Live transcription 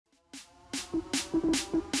Welcome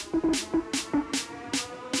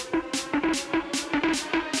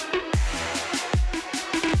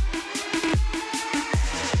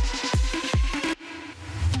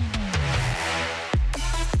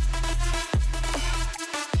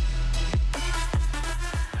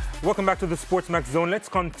back to the SportsMax Zone. Let's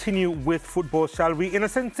continue with football, shall we? In a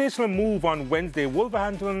sensational move on Wednesday,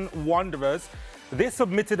 Wolverhampton Wanderers, they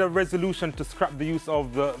submitted a resolution to scrap the use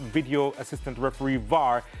of the video assistant referee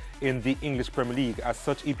VAR in the English Premier League. As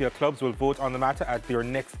such, EPL clubs will vote on the matter at their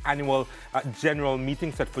next annual general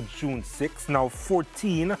meeting set for June 6. Now,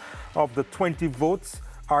 14 of the 20 votes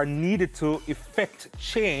are needed to effect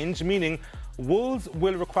change, meaning Wolves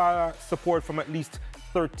will require support from at least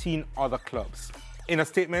 13 other clubs. In a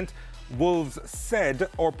statement, Wolves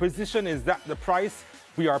said, "Our position is that the price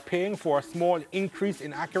we are paying for a small increase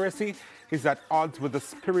in accuracy is at odds with the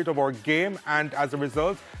spirit of our game, and as a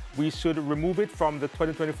result, we should remove it from the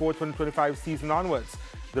 2024-2025 season onwards."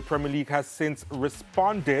 The Premier League has since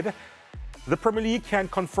responded. The Premier League can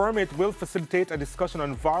confirm it will facilitate a discussion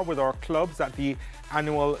on VAR with our clubs at the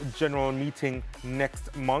annual general meeting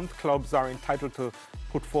next month. Clubs are entitled to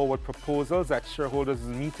put forward proposals at shareholders'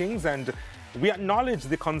 meetings, and we acknowledge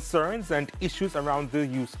the concerns and issues around the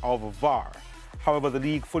use of VAR. However, the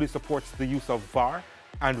league fully supports the use of VAR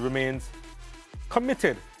and remains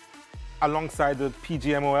committed alongside the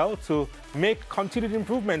PGMOL to make continued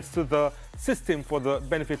improvements to the system for the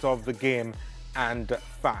benefit of the game and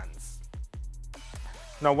fans.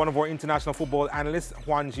 Now, one of our international football analysts,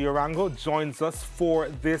 Juan Giorango, joins us for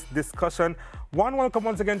this discussion. Juan, welcome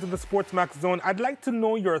once again to the SportsMax Zone. I'd like to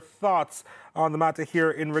know your thoughts on the matter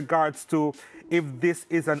here in regards to if this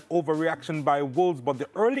is an overreaction by Wolves, but the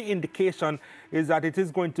early indication is that it is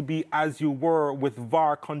going to be as you were with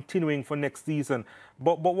VAR continuing for next season.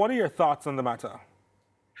 But what are your thoughts on the matter?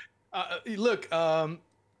 Look,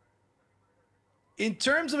 in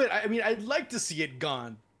terms of it, I mean, I'd like to see it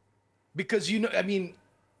gone because, you know, I mean,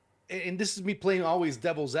 and this is me playing always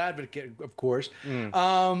devil's advocate, of course.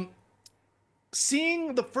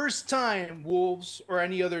 Seeing the first time Wolves or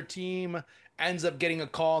any other team ends up getting a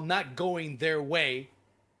call not going their way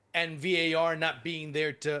and VAR not being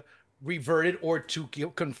there to revert it or to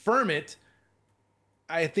confirm it,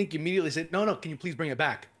 I think immediately said, no, can you please bring it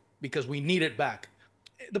back? Because we need it back.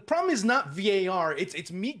 The problem is not VAR. It's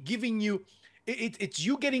me giving you, it's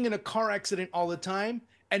you getting in a car accident all the time.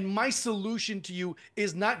 And my solution to you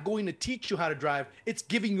is not going to teach you how to drive. It's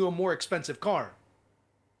giving you a more expensive car.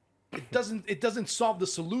 It doesn't solve the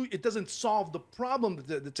solution. It doesn't solve the problem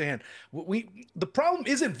that's at hand. The problem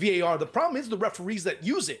isn't VAR. The problem is the referees that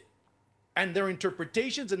use it and their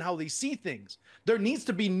interpretations and how they see things. There needs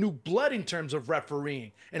to be new blood in terms of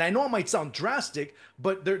refereeing. And I know it might sound drastic,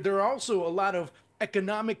 but there are also a lot of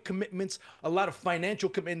economic commitments, a lot of financial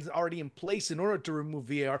commitments already in place in order to remove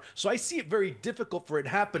VAR. So I see it very difficult for it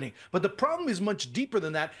happening. But the problem is much deeper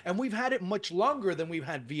than that, and we've had it much longer than we've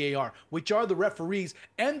had VAR, which are the referees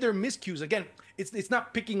and their miscues. Again, it's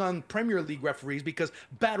not picking on Premier League referees because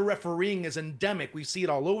bad refereeing is endemic. We see it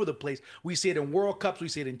all over the place. We see it in World Cups. We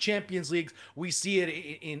see it in Champions Leagues. We see it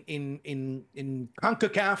in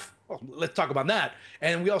CONCACAF. Well, let's talk about that.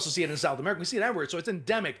 And we also see it in South America. We see it everywhere. So it's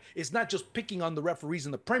endemic. It's not just picking on the referees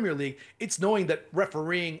in the Premier League. It's knowing that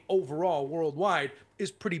refereeing overall worldwide is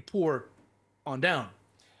pretty poor on down.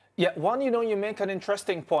 Yeah, one, you know, you make an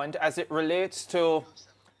interesting point as it relates to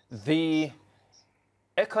the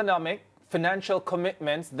economic, financial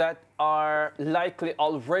commitments that are likely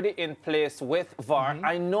already in place with VAR.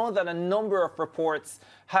 I know that a number of reports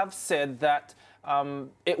have said that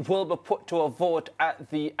it will be put to a vote at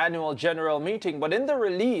the annual general meeting. But in the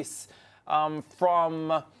release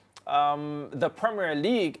from the Premier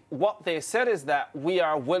League, what they said is that we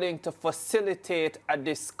are willing to facilitate a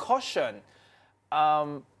discussion.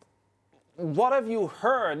 What have you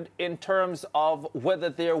heard in terms of whether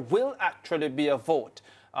there will actually be a vote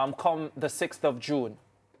come the 6th of June?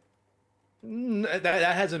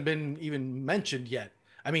 That hasn't been even mentioned yet.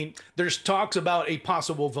 I mean, there's talks about a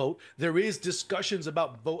possible vote. There is discussions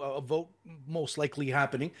about a vote most likely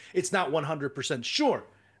happening. It's not 100% sure.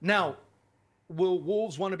 Now, will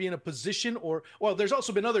Wolves want to be in a position or, well, there's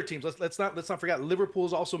also been other teams. Let's not forget,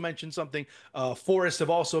 Liverpool's also mentioned something. Forest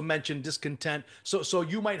have also mentioned discontent. So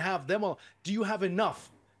you might have them all. Do you have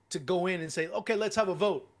enough to go in and say, okay, let's have a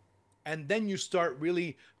vote? And then you start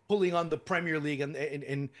really pulling on the Premier League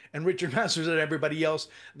and Richard Masters and everybody else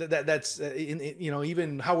that's you know,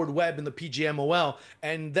 even Howard Webb and the PGMOL,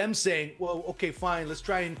 and them saying, well, okay, fine, let's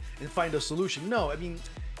try and find a solution. No, I mean,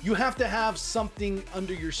 you have to have something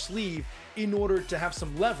under your sleeve in order to have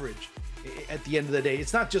some leverage. at the end of the day.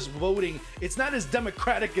 It's not just voting. It's not as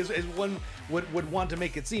democratic as one would want to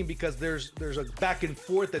make it seem, because there's a back and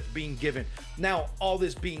forth that's being given. Now, all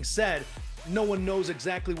this being said, no one knows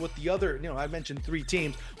exactly what the other, I mentioned 3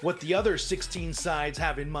 teams, what the other 16 sides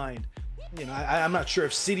have in mind. I'm not sure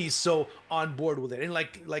if City's so on board with it. And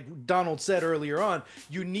like Donald said earlier on,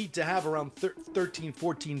 you need to have around 13,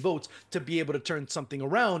 14 votes to be able to turn something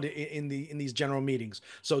around in these general meetings.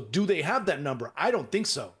 So do they have that number? I don't think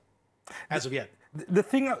so, as of yet. The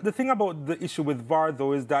thing about the issue with VAR,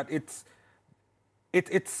 though, is that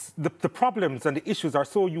the problems and the issues are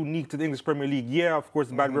so unique to the English Premier League. Yeah, of course,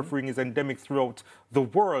 bad refereeing is endemic throughout the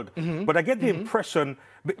world. But I get the impression,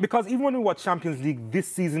 because even when we watch Champions League this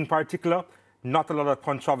season in particular, not a lot of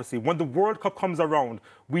controversy. When the World Cup comes around,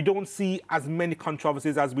 we don't see as many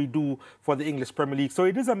controversies as we do for the English Premier League. So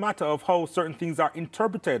it is a matter of how certain things are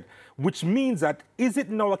interpreted, which means that, is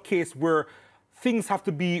it now a case where things have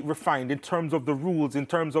to be refined in terms of the rules, in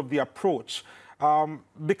terms of the approach?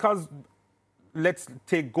 Because let's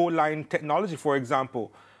take goal line technology, for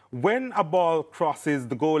example. When a ball crosses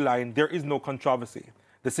the goal line, there is no controversy.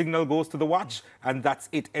 The signal goes to the watch, and that's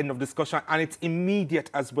it, end of discussion, and it's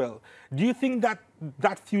immediate as well. Do you think that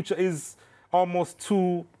that future is almost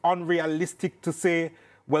too unrealistic to say,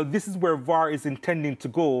 well, this is where VAR is intending to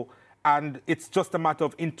go, and it's just a matter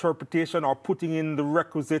of interpretation or putting in the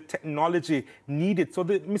requisite technology needed, so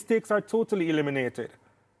the mistakes are totally eliminated?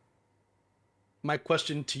 My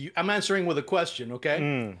question to you, I'm answering with a question,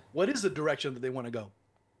 okay? What is the direction that they want to go?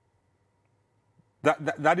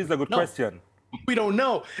 That is a good question. We don't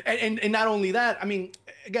know. And not only that, I mean,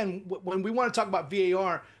 again, when we want to talk about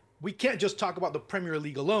VAR, we can't just talk about the Premier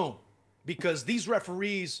League alone, because these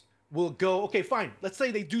referees will go, okay, fine. Let's say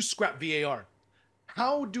they do scrap VAR.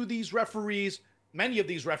 How do these referees, many of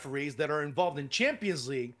these referees that are involved in Champions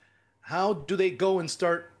League, how do they go and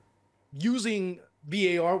start using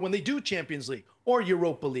VAR when they do Champions League or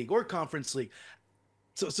Europa League or Conference League?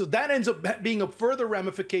 So that ends up being a further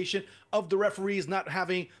ramification of the referees not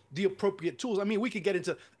having the appropriate tools. I mean, we could get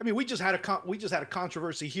into. I mean, we just had a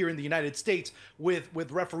controversy here in the United States with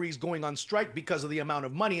referees going on strike because of the amount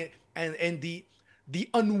of money and the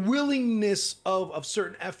unwillingness of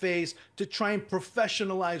certain FAs to try and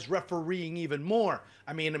professionalize refereeing even more.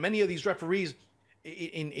 I mean, many of these referees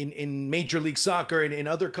in Major League Soccer and in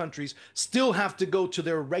other countries still have to go to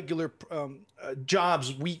their regular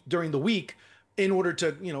jobs during the week in order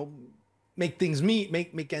to, make things meet,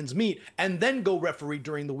 make ends meet, and then go referee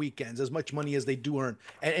during the weekends, as much money as they do earn.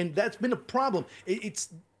 And that's been a problem.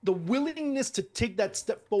 It's the willingness to take that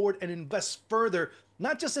step forward and invest further,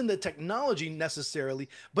 not just in the technology necessarily,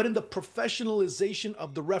 but in the professionalization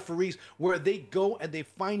of the referees, where they go and they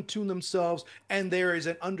fine-tune themselves, and there is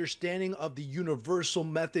an understanding of the universal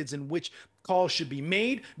methods in which calls should be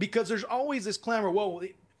made, because there's always this clamor, well,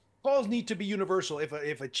 calls need to be universal.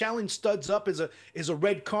 If a challenge studs up is a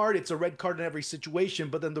red card, it's a red card in every situation.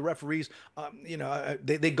 But then the referees,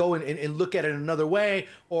 they go and look at it another way,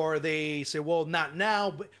 or they say, well, not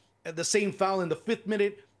now. But the same foul in the 5th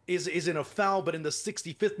minute isn't a foul, but in the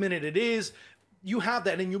 65th minute it is. You have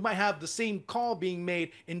that, and you might have the same call being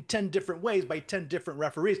made in 10 different ways by 10 different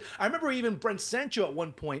referees. I remember even Brent Sancho at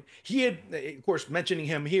one point, he had, of course, mentioning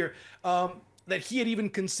him here, that he had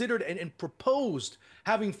even considered and proposed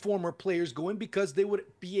having former players go in, because they would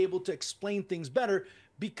be able to explain things better,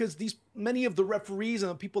 because many of the referees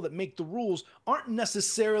and the people that make the rules aren't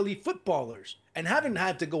necessarily footballers and haven't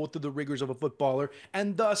had to go through the rigors of a footballer,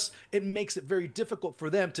 and thus it makes it very difficult for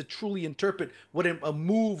them to truly interpret what a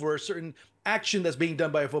move or a certain action that's being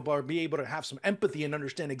done by a footballer, be able to have some empathy and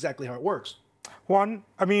understand exactly how it works. Juan,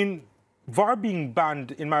 I mean, VAR being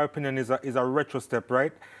banned, in my opinion, is a retro step,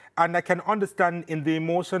 right? And I can understand in the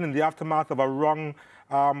emotion, in the aftermath of a wrong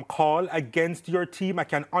call against your team, I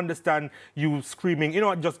can understand you screaming,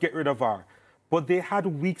 just get rid of VAR. But they had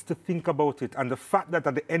weeks to think about it. And the fact that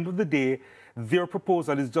at the end of the day, their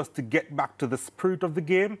proposal is just to get back to the spirit of the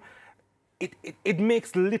game, it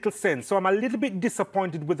makes little sense. So I'm a little bit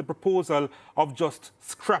disappointed with the proposal of just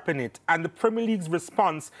scrapping it. And the Premier League's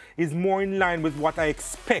response is more in line with what I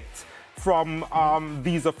expect from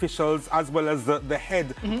these officials, as well as the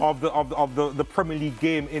head of the Premier League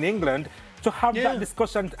game in England, to have that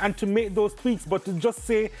discussion and to make those tweaks. But to just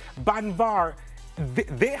say ban VAR,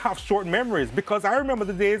 they have short memories, because I remember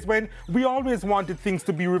the days when we always wanted things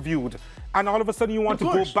to be reviewed, and all of a sudden you want to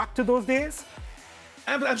go back to those days?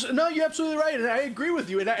 No, you're absolutely right, and I agree with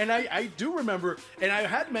you. And I do remember, and I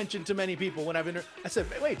had mentioned to many people when I said,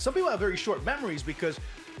 wait, some people have very short memories because,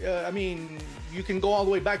 I mean, you can go all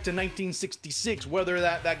the way back to 1966, whether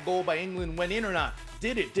that goal by England went in or not.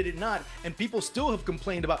 Did it not? And people still have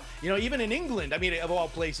complained about, even in England, I mean, of all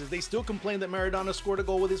places, they still complain that Maradona scored a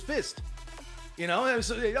goal with his fist. If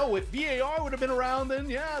VAR would have been around, then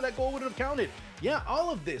yeah, that goal would have counted. Yeah, all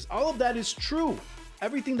of that is true.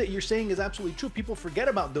 Everything that you're saying is absolutely true. People forget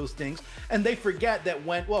about those things, and they forget that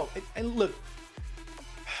and look,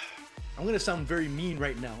 I'm going to sound very mean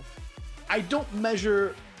right now. I don't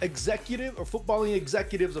measure executive or footballing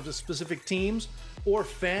executives of the specific teams or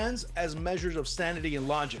fans as measures of sanity and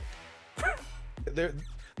logic. They're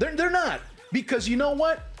not, because you know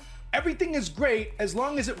what? Everything is great as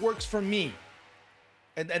long as it works for me.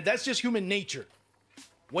 And that's just human nature.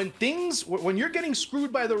 When you're getting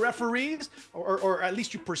screwed by the referees, or at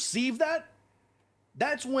least you perceive that,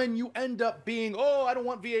 that's when you end up being, oh, I don't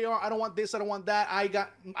want VAR, I don't want this, I don't want that.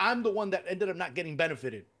 I'm the one that ended up not getting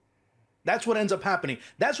benefited. That's what ends up happening.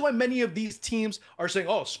 That's why many of these teams are saying,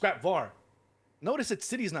 oh, scrap VAR. Notice that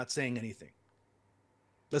City's not saying anything.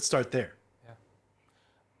 Let's start there. Yeah.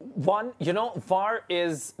 One, VAR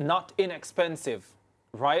is not inexpensive,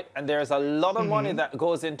 right? And there's a lot of money that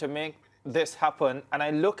goes into make this happen. And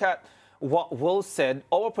I look at what Wolves said.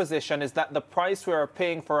 Our position is that the price we are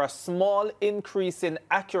paying for a small increase in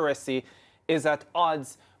accuracy is at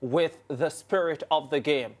odds with the spirit of the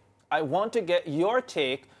game. I want to get your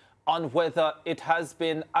take on whether it has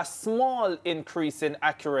been a small increase in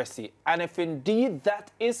accuracy. And if indeed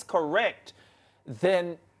that is correct,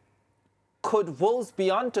 then could Wolves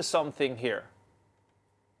be onto something here?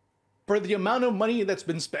 For the amount of money that's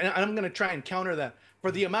been spent, and I'm going to try and counter that.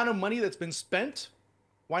 For the amount of money that's been spent,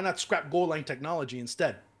 why not scrap goal line technology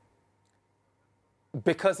instead?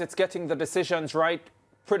 Because it's getting the decisions right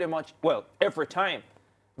pretty much, every time.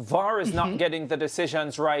 VAR is not getting the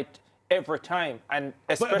decisions right every time, and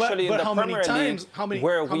especially in the Premier League,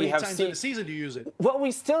 where we have seen. In the season do you use it? Well,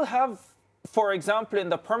 we still have, for example, in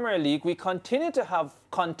the Premier League, we continue to have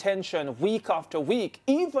contention week after week,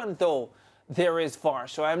 even though there is VAR.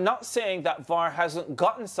 So I'm not saying that VAR hasn't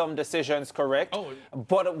gotten some decisions correct,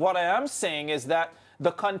 but what I am saying is that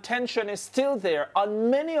the contention is still there on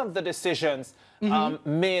many of the decisions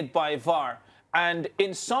made by VAR. And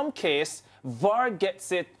in some case, VAR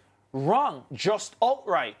gets it wrong, just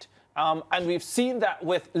outright. And we've seen that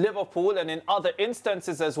with Liverpool and in other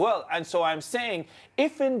instances as well. And so I'm saying,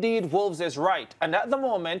 if indeed Wolves is right, and at the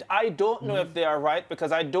moment, I don't know if they are right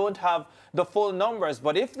because I don't have the full numbers,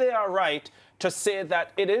 but if they are right to say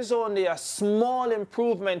that it is only a small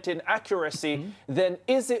improvement in accuracy, then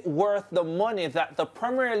is it worth the money that the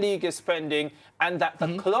Premier League is spending and that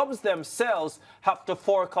the clubs themselves have to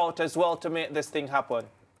fork out as well to make this thing happen?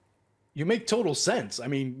 You make total sense. I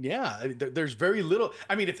mean, yeah, there's very little.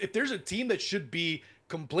 I mean, if there's a team that should be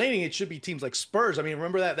complaining, it should be teams like Spurs. I mean,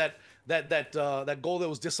 remember that goal that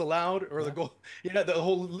was disallowed, or the goal, the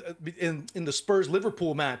whole in the Spurs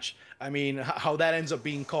Liverpool match. I mean, how that ends up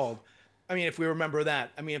being called. I mean, if we remember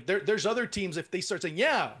that. I mean, if there's other teams, if they start saying,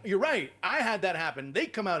 yeah, you're right, I had that happen, they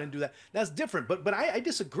come out and do that. That's different. But I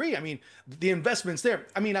disagree. I mean, the investment's there.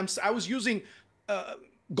 I mean, I was using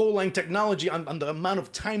goal line technology on the amount of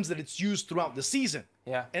times that it's used throughout the season.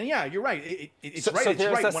 Yeah. And yeah, you're right. It's right. So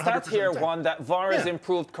there's a stat here, one, that VAR has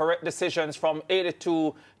improved correct decisions from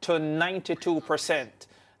 82 to 92%.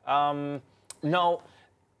 Now,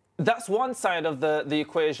 that's one side of the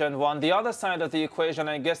equation, one. The other side of the equation,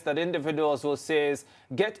 I guess, that individuals will say is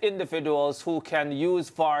get individuals who can use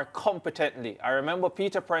VAR competently. I remember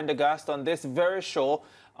Peter Prendergast on this very show,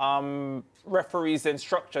 Referees in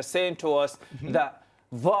Structure, saying to us that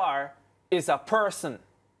VAR is a person.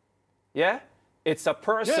 Yeah? It's a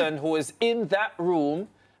person who is in that room,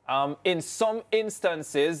 in some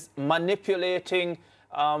instances, manipulating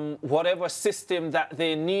whatever system that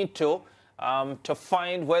they need to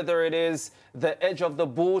find whether it is the edge of the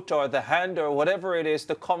boot or the hand or whatever it is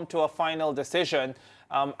to come to a final decision.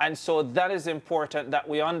 And so that is important that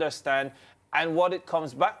we understand. And what it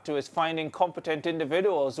comes back to is finding competent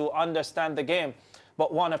individuals who understand the game.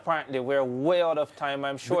 But one, apparently, we're way out of time.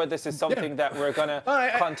 I'm sure this is something that we're going to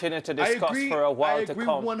continue to discuss for a while to come.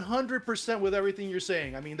 I agree 100% with everything you're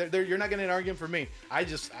saying. I mean, you're not getting an argument from me. I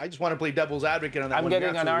just want to play devil's advocate on that. I'm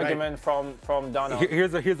getting an argument from Donald.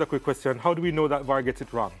 Here's a quick question. How do we know that VAR gets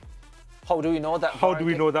it wrong? How do we know that? How do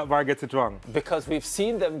we know that VAR gets it wrong? Because we've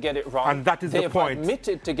seen them get it wrong. And that is the point. They've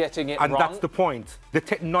admitted to getting it wrong. And that's the point. The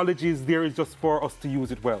technology is there is just for us to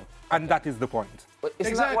use it well. And that is the point.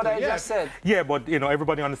 Isn't that what I just said? Yeah, but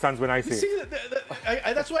everybody understands when I say. See,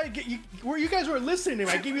 that's why I get you. Where you guys were listening,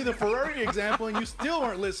 I give you the Ferrari example, and you still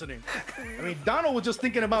weren't listening. I mean, Donald was just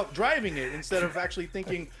thinking about driving it instead of actually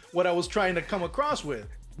thinking what I was trying to come across with.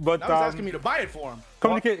 But I was asking me to buy it for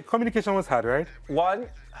him. Communication was hard, right? One,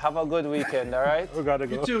 have a good weekend, all right? We gotta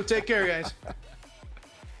go. You too. Take care, guys.